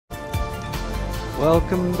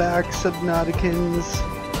Welcome back, Subnauticans.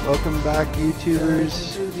 Welcome back,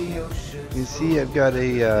 YouTubers. You can see I've got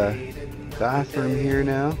a bathroom here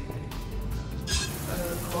now.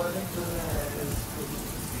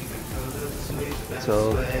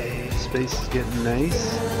 So space is getting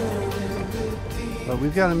nice. But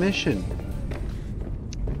we've got a mission.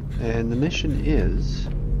 And the mission is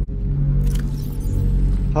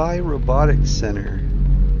Phi Robotics Center.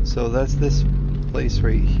 So that's this place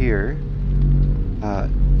right here.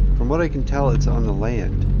 From what I can tell, it's on the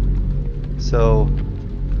land. So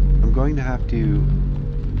I'm going to have to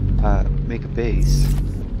make a base.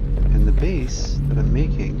 And the base that I'm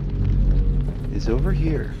making is over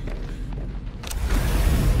here.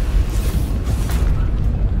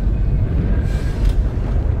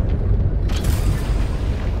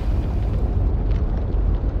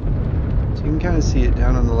 So you can kind of see it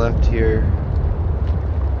down on the left here.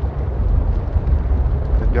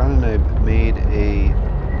 I've gone and I've made a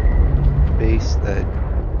base that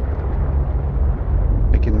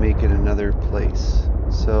I can make in another place.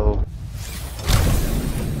 So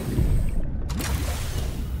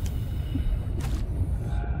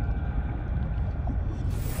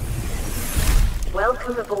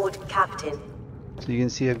welcome aboard, Captain. So you can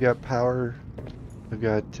see I've got power. I've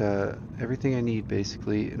got everything I need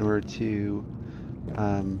basically in order to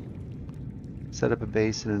set up a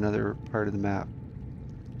base in another part of the map.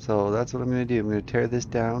 So that's what I'm going to do. I'm going to tear this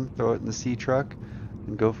down, throw it in the sea truck,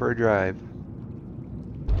 and go for a drive.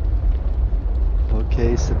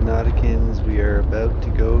 Okay, Subnauticans, we are about to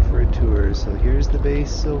go for a tour. So here's the base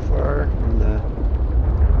so far from the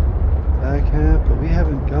back half, but we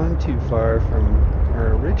haven't gone too far from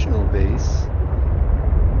our original base.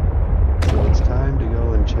 So it's time to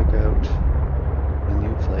go and check out a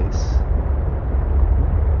new place.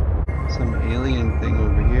 Some alien thing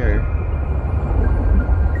over here.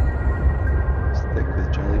 Thick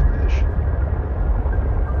with jellyfish.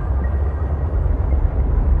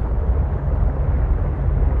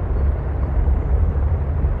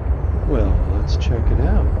 Well, let's check it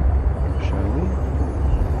out, shall we?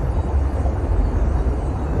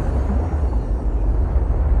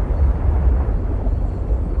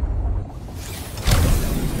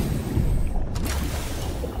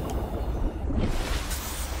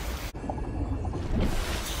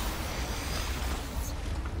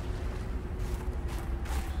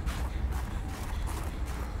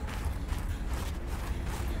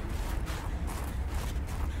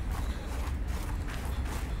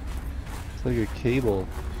 It's like a cable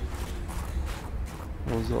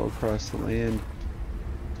goes all across the land.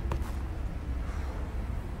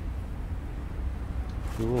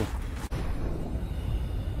 Cool.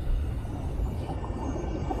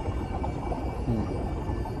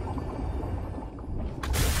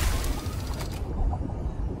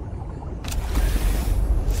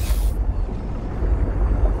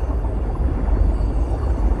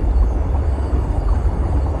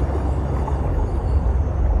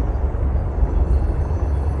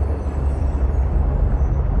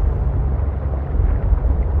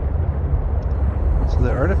 The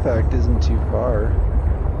artifact isn't too far.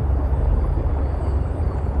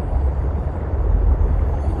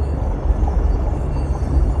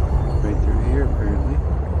 Right through here, apparently.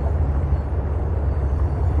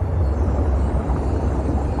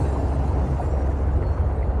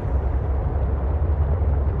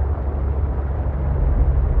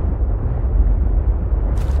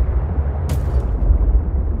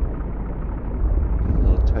 A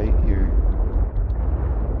little tight here.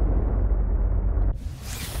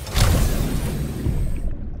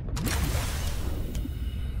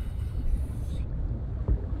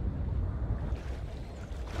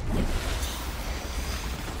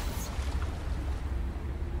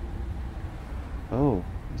 Oh,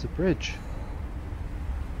 there's a bridge.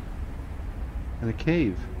 And a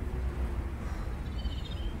cave.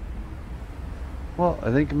 Well,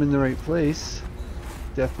 I think I'm in the right place.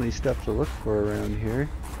 Definitely stuff to look for around here.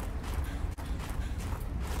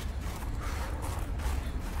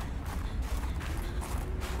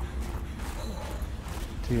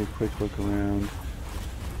 Take a quick look around.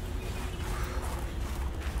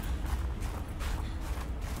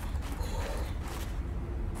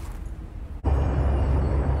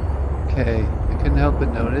 Okay, I couldn't help but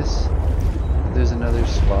notice that there's another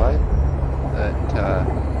spot that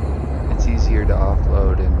it's easier to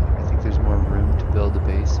offload, and I think there's more room to build a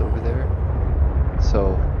base over there.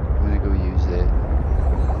 So I'm gonna go use it.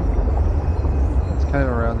 It's kind of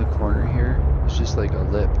around the corner here. It's just like a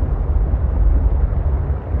lip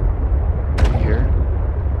right here.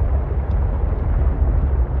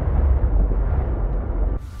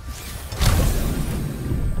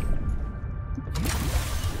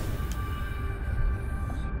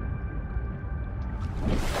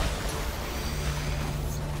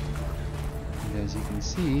 can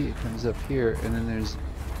see, it comes up here, and then there's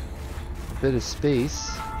a bit of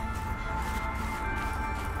space.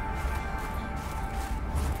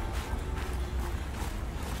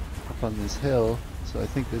 Up on this hill, so I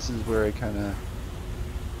think this is where I kind of,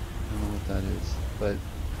 I don't know what that is, but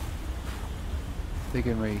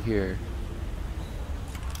thinking right here.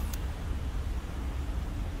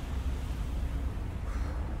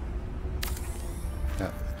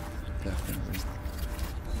 Yeah, definitely.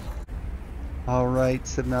 Alright,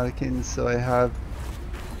 Subnauticans, so I have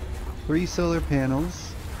 3 solar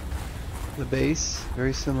panels. The base,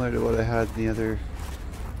 very similar to what I had in the other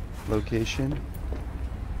location.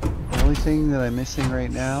 The only thing that I'm missing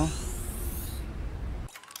right now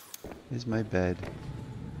is my bed.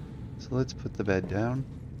 So let's put the bed down.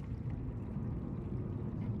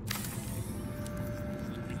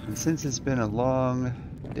 And since it's been a long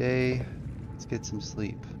day, let's get some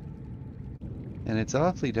sleep. And it's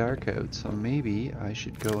awfully dark out, so maybe I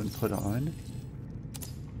should go and put on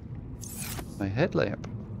my headlamp.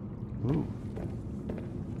 Ooh.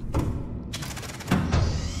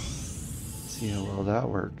 See how well that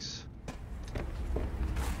works.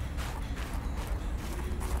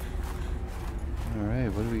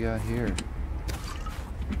 Alright, what do we got here?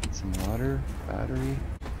 Some water, battery.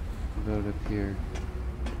 What about up here?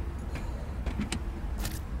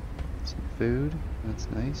 Some food, that's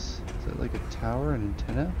nice. Is that like a tower, an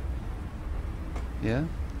antenna? Yeah,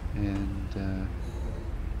 and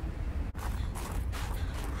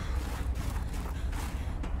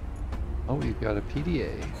oh, we've got a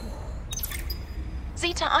PDA.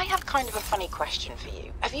 Zeta, I have kind of a funny question for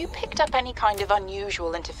you. Have you picked up any kind of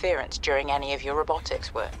unusual interference during any of your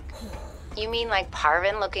robotics work? You mean like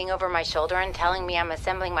Parvin looking over my shoulder and telling me I'm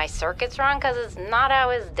assembling my circuits wrong because it's not how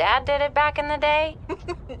his dad did it back in the day?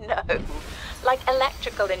 No. Like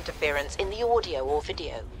electrical interference in the audio or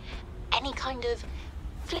video. Any kind of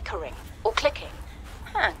flickering or clicking.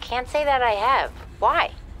 Huh, can't say that I have.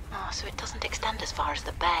 Why? Oh, so it doesn't extend as far as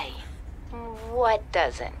the bay. What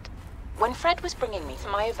doesn't? When Fred was bringing me to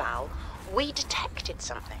my eval, we detected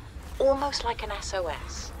something. Almost like an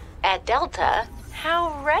SOS. At Delta?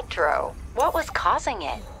 How retro. What was causing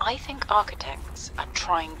it? I think architects are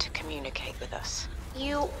trying to communicate with us.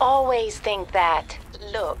 You always think that.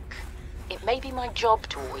 Look, it may be my job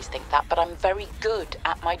to always think that, but I'm very good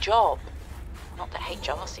at my job. Not that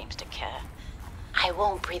HR seems to care. I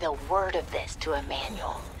won't breathe a word of this to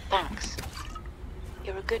Emmanuel. Thanks.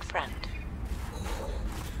 You're a good friend.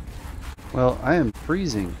 Well, I am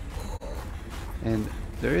freezing. And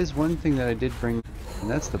there is one thing that I did bring, and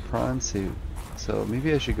that's the prawn suit. So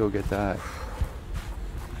maybe I should go get that.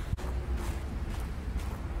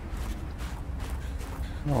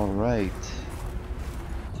 Alright.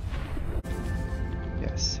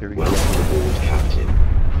 Yes, here we go. Welcome aboard, Captain.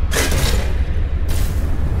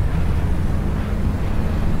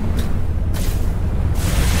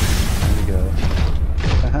 There we go.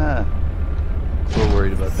 Haha. A little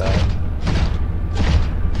worried about that.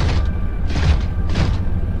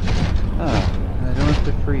 Ah, and I don't have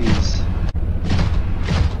to freeze.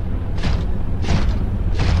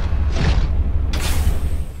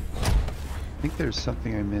 I think there's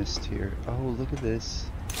something I missed here. Oh, look at this.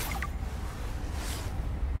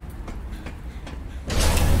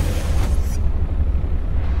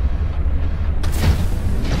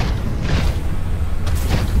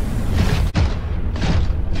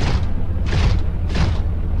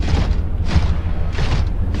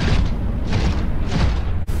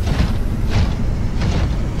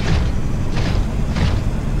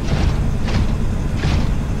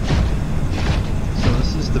 So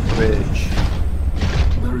this is the bridge.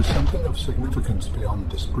 There is something of significance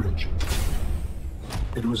beyond this bridge.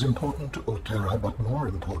 It was important to Otera, but more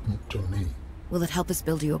important to me. Will it help us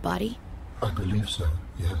build you a body? I believe so,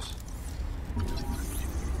 yes.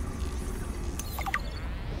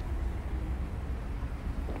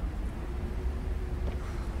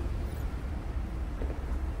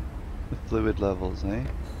 The fluid levels, eh?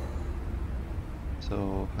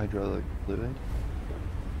 So, hydraulic fluid.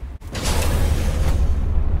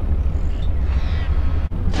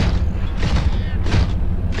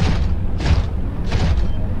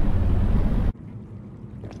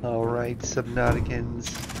 Alright, Subnauticans.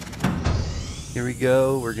 Here we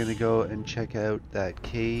go. We're gonna go and check out that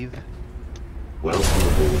cave. Welcome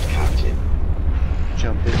aboard, Captain.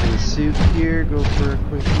 Jump into the suit here, go for a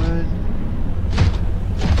quick run.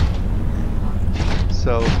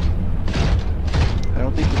 So, I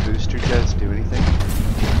don't think the booster jets do anything.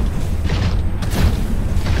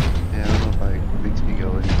 Yeah, I don't know if it makes me go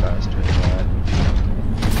any faster than that.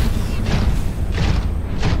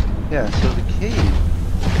 Yeah, so the cave,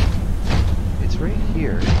 it's right here.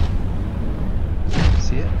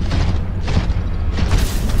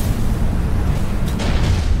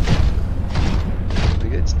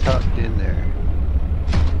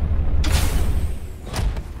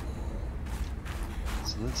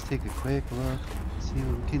 quick look, see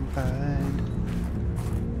what we can find.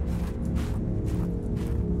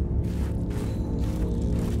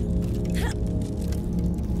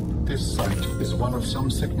 This site is one of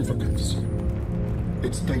some significance.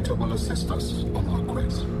 Its data will assist us on our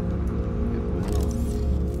quest.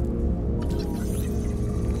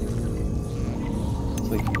 It's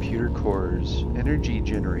like computer cores, energy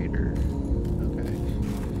generator. Okay.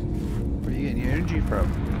 Where are you getting your energy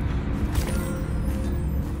from?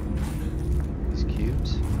 These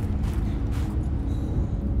cubes?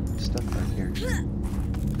 Stuff back here.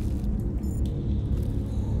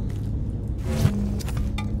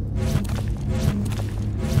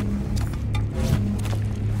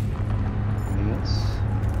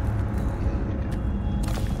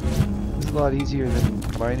 A lot easier than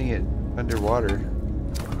mining it underwater.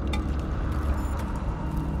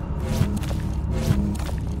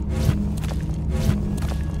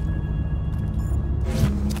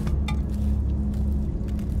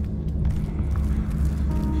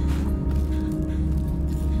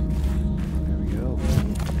 There we go.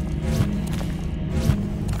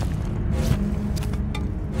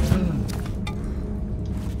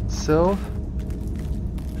 So,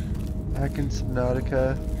 back in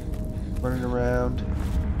Subnautica. Running around,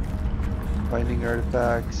 finding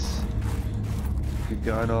artifacts. We've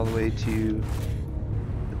gone all the way to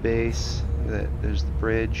the base. There's the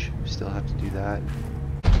bridge. We still have to do that.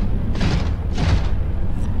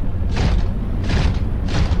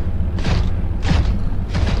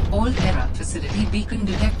 All-Terra facility beacon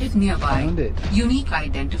detected nearby. Found it. Unique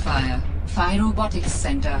identifier. Phi Robotics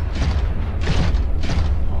Center.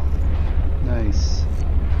 Nice.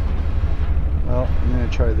 Well, I'm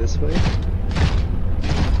gonna try this way.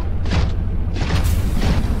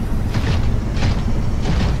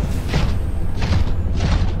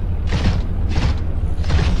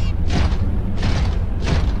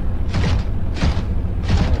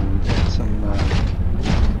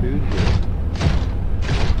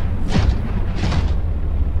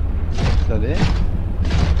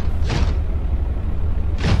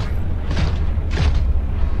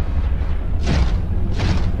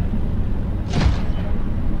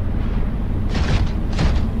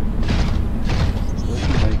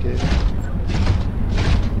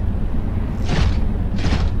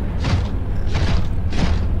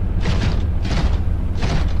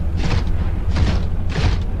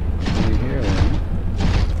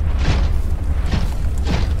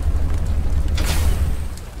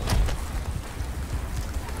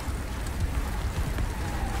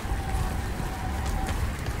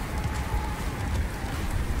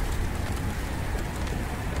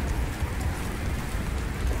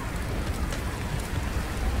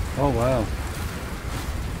 Oh wow,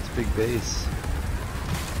 it's a big base.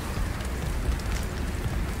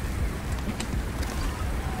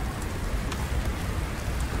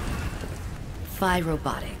 Phi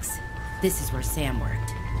Robotics. This is where Sam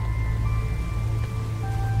worked.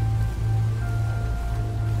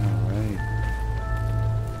 Alright.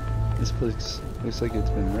 This place looks like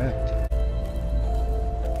it's been wrecked.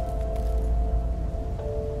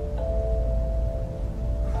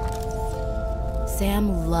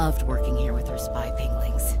 Sam loved working here with her spy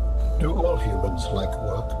pinglings. Do all humans like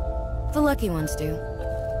work? The lucky ones do.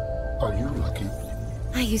 Are you lucky?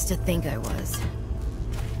 I used to think I was.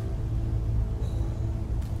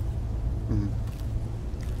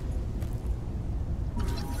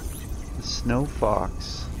 The Snow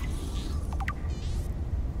Fox.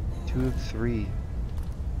 2 of 3.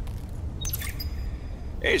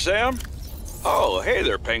 Hey, Sam. Oh, hey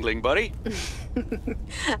there, Pengling buddy.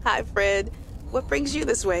 Hi, Fred. What brings you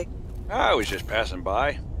this way? I was just passing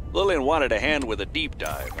by. Lillian wanted a hand with a deep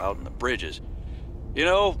dive out in the bridges. You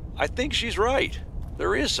know, I think she's right.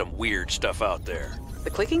 There is some weird stuff out there. The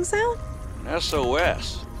clicking sound? An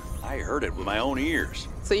SOS. I heard it with my own ears.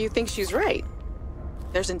 So you think she's right?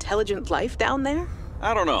 There's intelligent life down there?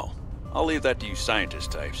 I don't know. I'll leave that to you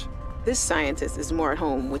scientist types. This scientist is more at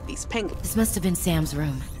home with these penguins. This must have been Sam's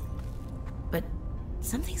room. But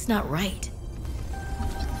something's not right.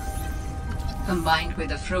 Combined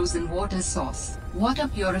with a frozen water source, water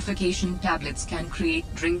purification tablets can create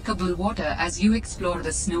drinkable water as you explore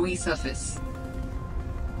the snowy surface.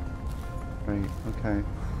 Right, okay.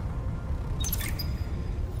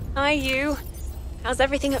 Hi, you. How's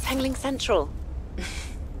everything at Pengling Central?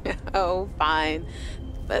 Oh, fine.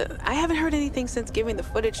 But I haven't heard anything since giving the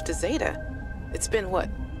footage to Zeta. It's been, what,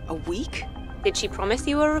 a week? Did she promise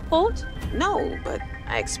you a report? No, but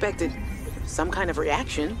I expected some kind of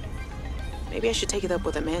reaction. Maybe I should take it up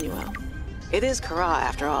with Emmanuel. It is Kara,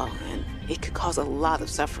 after all, and it could cause a lot of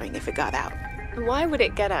suffering if it got out. Why would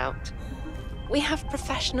it get out? We have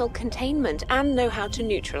professional containment and know how to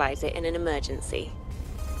neutralize it in an emergency.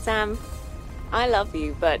 Sam, I love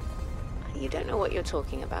you, but you don't know what you're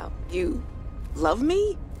talking about. You love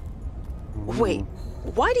me? Wait,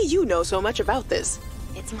 why do you know so much about this?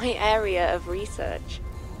 It's my area of research.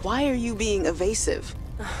 Why are you being evasive?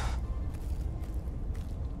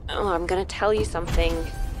 Oh, I'm gonna tell you something,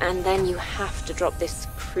 and then you have to drop this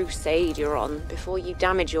crusade you're on before you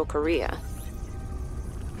damage your career.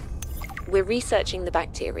 We're researching the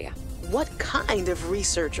bacteria. What kind of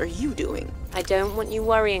research are you doing? I don't want you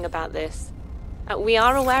worrying about this. We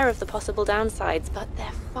are aware of the possible downsides, but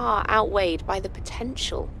they're far outweighed by the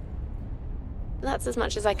potential. That's as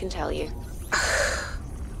much as I can tell you.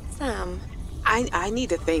 Sam. I need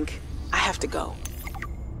to think. I have to go.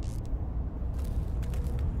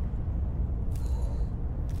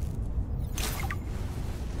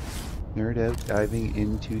 Nerd out diving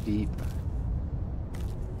in too deep.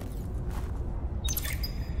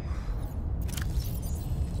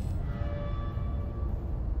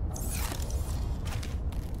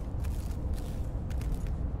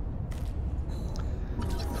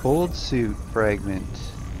 Cold suit fragment.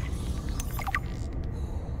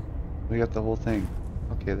 We got the whole thing.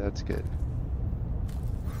 Okay, that's good.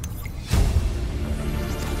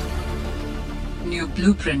 New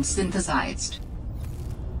blueprint synthesized.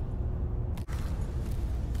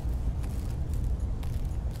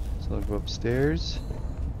 So I'll go upstairs.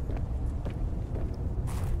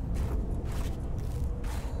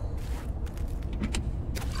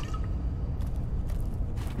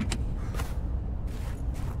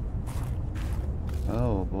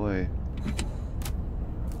 Oh boy.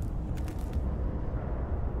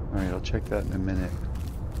 Alright, I'll check that in a minute.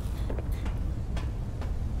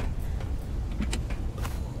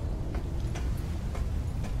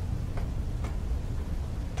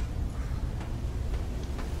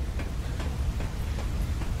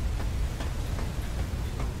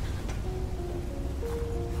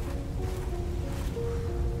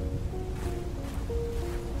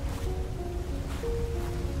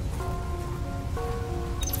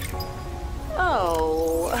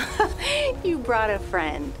 You brought a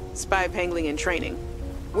friend. Spy pangling and training.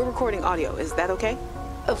 We're recording audio, is that okay?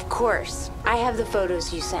 Of course. I have the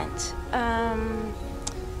photos you sent.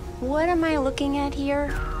 What am I looking at here?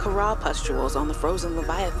 Corral pustules on the frozen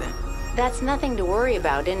Leviathan. That's nothing to worry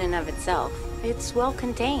about in and of itself. It's well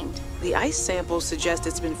contained. The ice samples suggest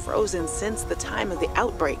it's been frozen since the time of the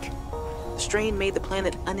outbreak. The strain made the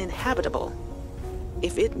planet uninhabitable.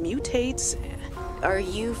 If it mutates... Are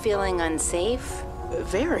you feeling unsafe?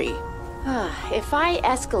 Very. If I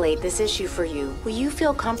escalate this issue for you, will you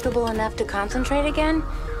feel comfortable enough to concentrate again?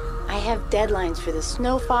 I have deadlines for the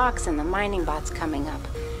Snow Fox and the mining bots coming up.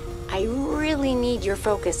 I really need your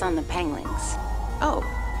focus on the penguins. Oh,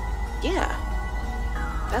 yeah.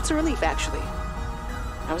 That's a relief, actually.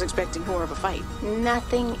 I was expecting more of a fight.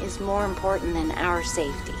 Nothing is more important than our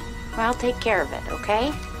safety. I'll take care of it,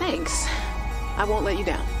 okay? Thanks. I won't let you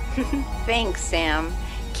down. Thanks, Sam.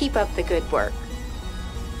 Keep up the good work.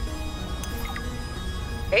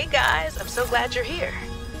 Hey guys, I'm so glad you're here.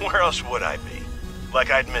 Where else would I be?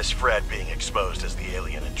 Like I'd miss Fred being exposed as the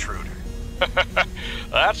alien intruder.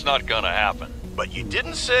 That's not gonna happen. But you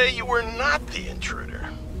didn't say you were not the intruder.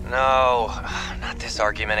 No, not this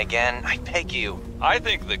argument again. I beg you. I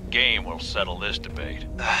think the game will settle this debate.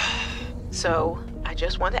 So, I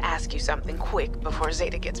just want to ask you something quick before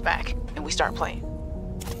Zeta gets back and we start playing.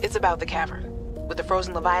 It's about the cavern. With the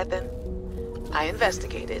frozen Leviathan, I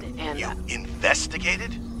investigated and... You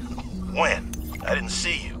investigated? When? I didn't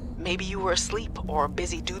see you. Maybe you were asleep or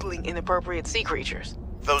busy doodling inappropriate sea creatures.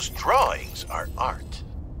 Those drawings are art.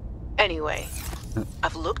 Anyway,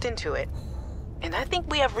 I've looked into it, and I think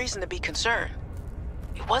we have reason to be concerned.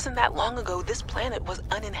 It wasn't that long ago this planet was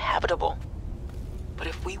uninhabitable. But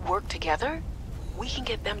if we work together, we can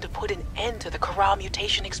get them to put an end to the Corral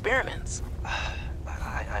mutation experiments.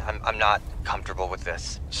 I'm not comfortable with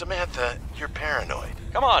this. Samantha, you're paranoid.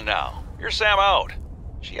 Come on now. You're Sam out.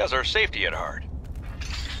 She has our safety at heart.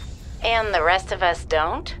 And the rest of us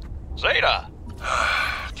don't? Zeta!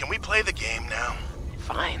 Can we play the game now?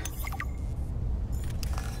 Fine.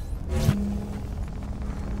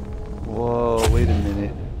 Whoa, wait a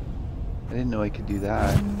minute. I didn't know I could do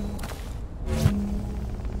that.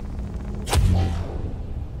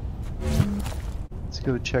 Let's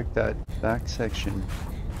go check that back section.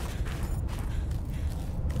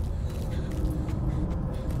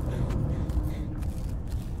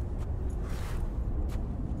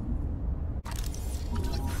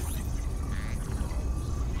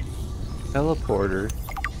 Teleporter.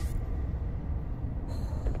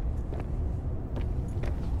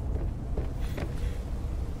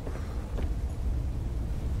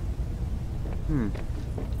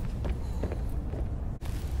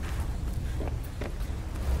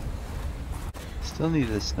 Still need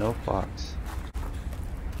a snow fox.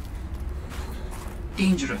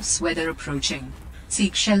 Dangerous weather approaching.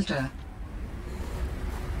 Seek shelter.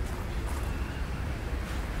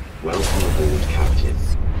 Welcome aboard, Captain.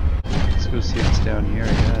 Let's go see what's down here, I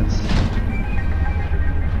guess.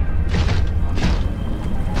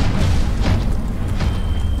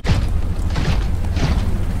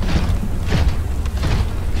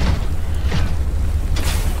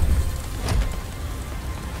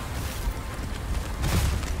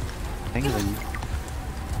 Penguin.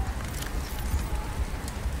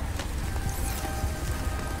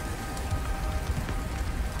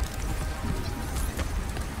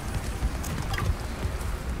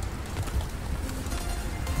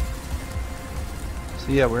 So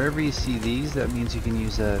yeah, wherever you see these, that means you can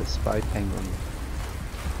use a spy penguin.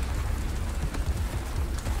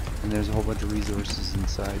 And there's a whole bunch of resources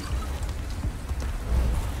inside.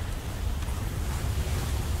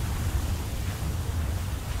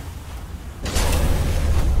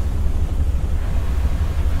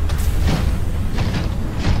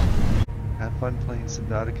 Have fun playing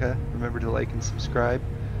Subnautica. Remember to like and subscribe.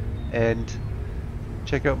 And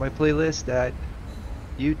check out my playlist at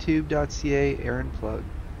youtube.ca Aaron Plug.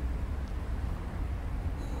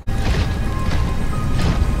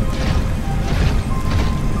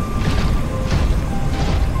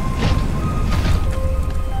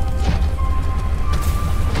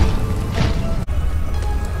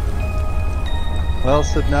 Well,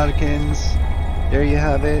 Subnauticans, there you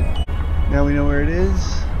have it. Now we know where it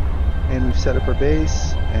is, and we've set up our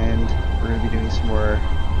base, and we're going to be doing some more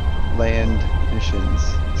land missions.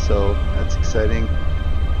 So that's exciting.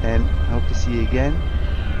 And I hope to see you again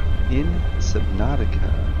in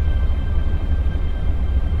Subnautica.